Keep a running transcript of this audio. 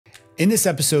In this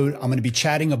episode, I'm going to be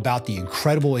chatting about the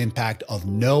incredible impact of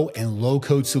no and low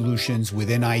code solutions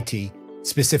within IT,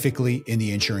 specifically in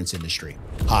the insurance industry.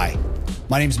 Hi,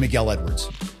 my name is Miguel Edwards.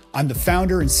 I'm the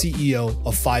founder and CEO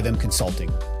of FiveM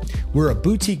Consulting. We're a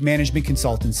boutique management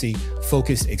consultancy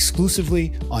focused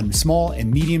exclusively on small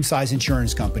and medium-sized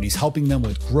insurance companies, helping them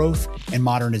with growth and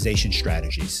modernization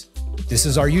strategies. This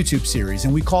is our YouTube series,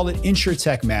 and we call it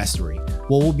InsureTech Mastery,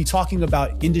 where we'll be talking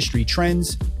about industry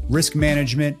trends, risk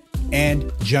management,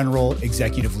 and general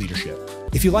executive leadership.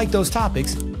 If you like those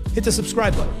topics, hit the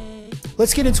subscribe button.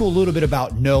 Let's get into a little bit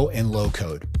about no and low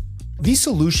code. These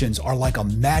solutions are like a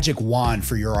magic wand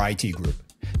for your IT group.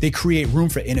 They create room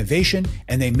for innovation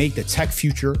and they make the tech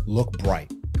future look bright.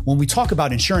 When we talk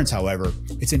about insurance, however,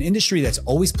 it's an industry that's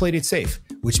always played it safe,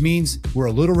 which means we're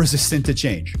a little resistant to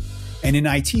change. And in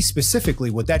IT specifically,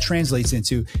 what that translates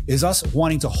into is us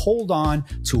wanting to hold on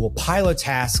to a pile of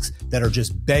tasks that are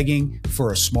just begging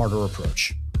for a smarter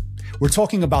approach. We're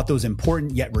talking about those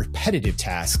important yet repetitive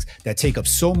tasks that take up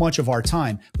so much of our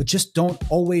time, but just don't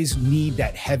always need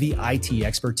that heavy IT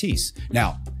expertise.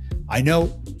 Now, I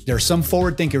know there are some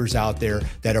forward thinkers out there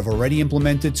that have already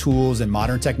implemented tools and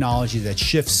modern technology that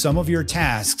shift some of your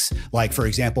tasks, like, for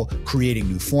example, creating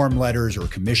new form letters or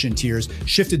commission tiers,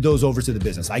 shifted those over to the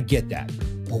business. I get that.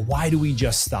 But why do we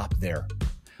just stop there?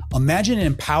 Imagine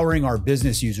empowering our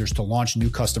business users to launch new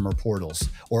customer portals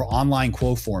or online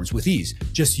quote forms with ease,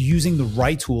 just using the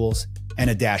right tools and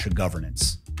a dash of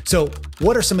governance. So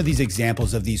what are some of these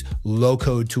examples of these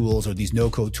low-code tools or these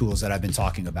no-code tools that I've been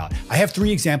talking about? I have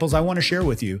 3 examples I want to share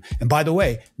with you. And by the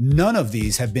way, none of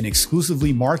these have been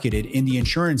exclusively marketed in the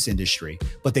insurance industry,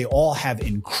 but they all have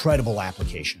incredible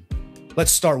application.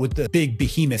 Let's start with the big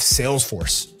behemoth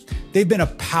Salesforce. They've been a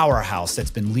powerhouse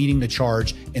that's been leading the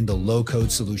charge in the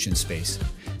low-code solution space.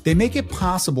 They make it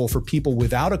possible for people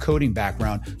without a coding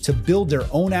background to build their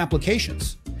own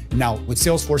applications. Now, with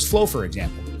Salesforce Flow, for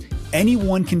example,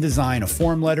 anyone can design a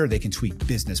form letter, they can tweak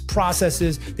business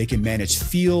processes, they can manage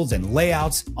fields and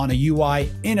layouts on a UI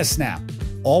in a snap,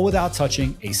 all without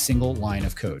touching a single line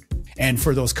of code. And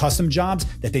for those custom jobs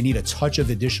that they need a touch of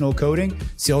additional coding,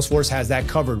 Salesforce has that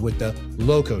covered with the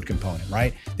low-code component,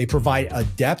 right? They provide a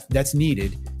depth that's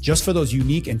needed just for those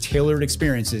unique and tailored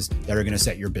experiences that are going to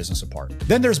set your business apart.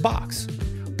 Then there's Box.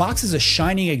 Box is a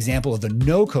shining example of the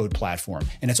no-code platform,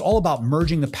 and it's all about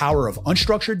merging the power of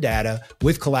unstructured data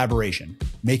with collaboration,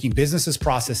 making businesses'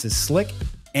 processes slick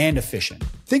and efficient.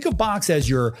 Think of Box as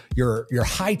your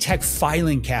high-tech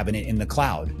filing cabinet in the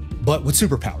cloud, but with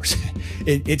superpowers.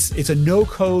 It's a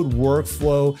no-code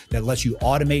workflow that lets you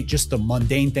automate just the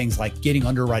mundane things like getting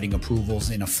underwriting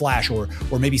approvals in a flash or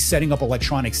maybe setting up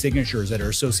electronic signatures that are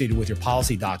associated with your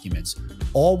policy documents,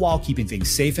 all while keeping things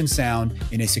safe and sound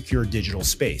in a secure digital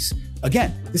space.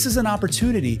 Again, this is an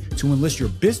opportunity to enlist your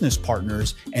business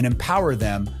partners and empower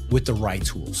them with the right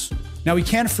tools. Now, we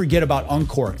can't forget about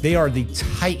Uncork. They are the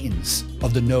titans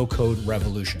of the no-code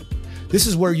revolution. This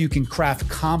is where you can craft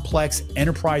complex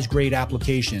enterprise-grade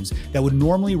applications that would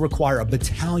normally require a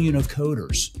battalion of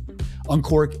coders.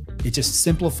 Uncork, it just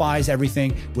simplifies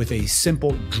everything with a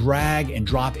simple drag and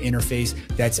drop interface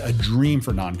that's a dream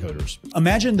for non-coders.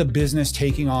 Imagine the business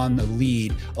taking on the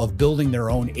lead of building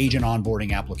their own agent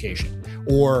onboarding application,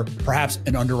 or perhaps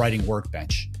an underwriting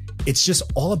workbench. It's just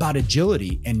all about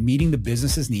agility and meeting the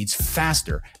business's needs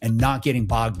faster and not getting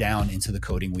bogged down into the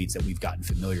coding weeds that we've gotten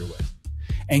familiar with.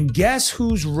 And guess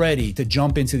who's ready to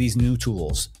jump into these new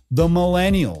tools? The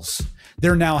millennials.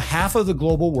 They're now half of the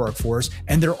global workforce,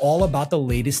 and they're all about the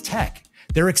latest tech.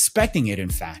 They're expecting it, in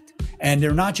fact. And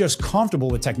they're not just comfortable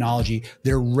with technology,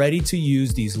 they're ready to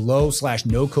use these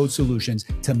low/no-code solutions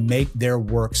to make their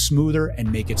work smoother and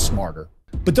make it smarter.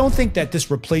 But don't think that this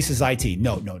replaces IT.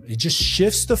 No, it just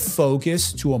shifts the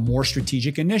focus to a more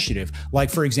strategic initiative,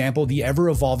 like, for example, the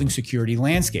ever-evolving security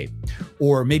landscape,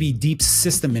 or maybe deep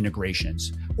system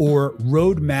integrations, or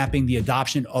road mapping the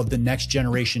adoption of the next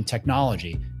generation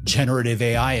technology. Generative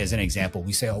AI as an example.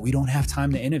 We say, oh, we don't have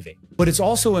time to innovate. But it's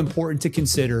also important to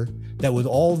consider that with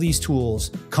all these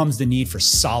tools comes the need for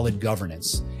solid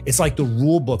governance. It's like the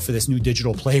rule book for this new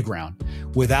digital playground.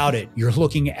 Without it, you're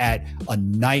looking at a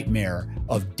nightmare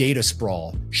of data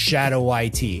sprawl, shadow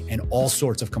IT, and all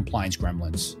sorts of compliance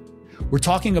gremlins. We're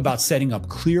talking about setting up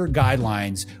clear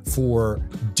guidelines for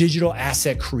digital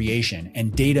asset creation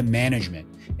and data management,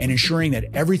 and ensuring that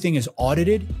everything is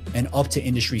audited and up to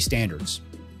industry standards.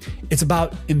 It's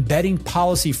about embedding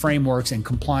policy frameworks and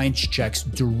compliance checks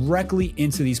directly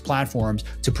into these platforms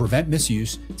to prevent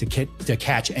misuse, to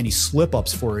catch any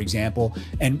slip-ups, for example.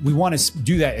 And we want to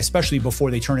do that especially before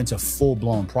they turn into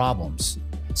full-blown problems.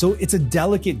 So it's a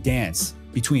delicate dance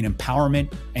between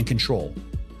empowerment and control.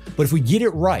 But if we get it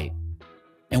right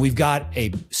and we've got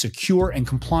a secure and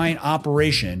compliant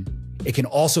operation, it can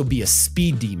also be a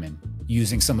speed demon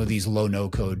using some of these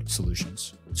low-no-code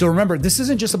solutions. So remember, this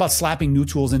isn't just about slapping new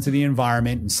tools into the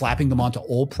environment and slapping them onto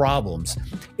old problems.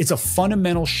 It's a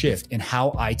fundamental shift in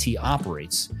how IT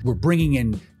operates. We're bringing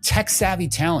in tech-savvy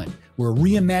talent, we're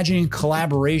reimagining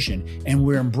collaboration, and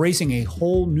we're embracing a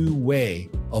whole new way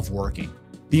of working.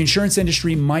 The insurance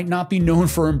industry might not be known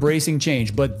for embracing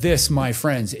change, but this, my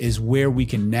friends, is where we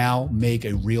can now make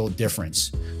a real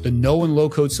difference. The no and low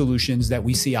code solutions that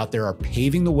we see out there are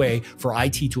paving the way for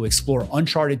IT to explore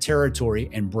uncharted territory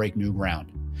and break new ground.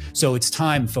 So it's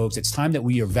time, folks, it's time that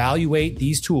we evaluate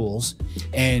these tools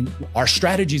and our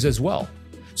strategies as well,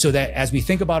 so that as we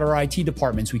think about our IT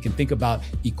departments, we can think about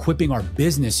equipping our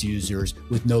business users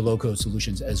with no-low-code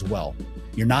solutions as well.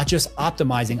 You're not just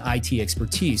optimizing IT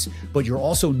expertise, but you're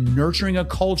also nurturing a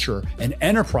culture, an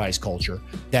enterprise culture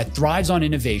that thrives on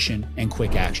innovation and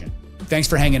quick action. Thanks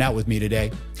for hanging out with me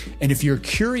today. And if you're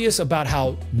curious about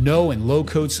how no and low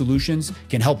code solutions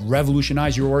can help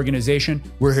revolutionize your organization,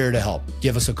 we're here to help.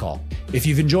 Give us a call. If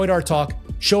you've enjoyed our talk,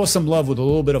 show us some love with a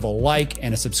little bit of a like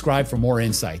and a subscribe for more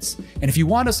insights. And if you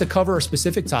want us to cover a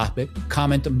specific topic,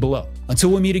 comment them below. Until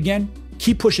we meet again,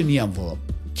 keep pushing the envelope,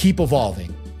 keep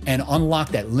evolving, and unlock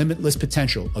that limitless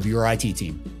potential of your IT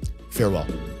team. Farewell.